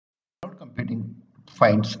computing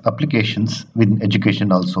finds applications within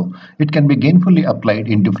education also. It can be gainfully applied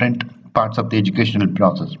in different parts of the educational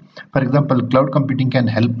process. For example, cloud computing can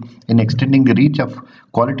help in extending the reach of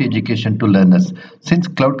quality education to learners. Since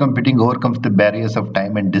cloud computing overcomes the barriers of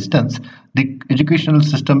time and distance, the educational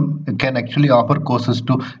system can actually offer courses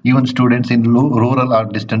to even students in rural or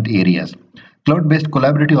distant areas. Cloud-based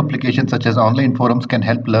collaborative applications such as online forums can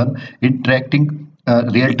help learn interacting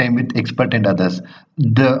real time with expert and others.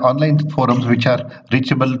 The online forums, which are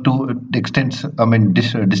reachable to extents,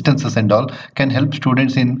 distances and all, can help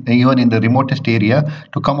students in even in the remotest area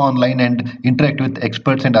to come online and interact with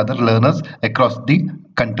experts and other learners across the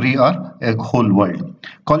country or a whole world.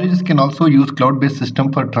 Colleges can also use cloud-based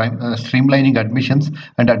system for streamlining admissions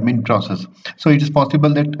and admin process. So it is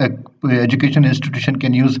possible that education institution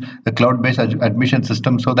can use a cloud-based admission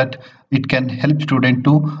system so that it can help student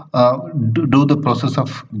to do the process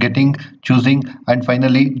of getting, choosing, and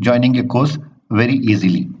finally joining a course very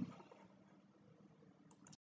easily.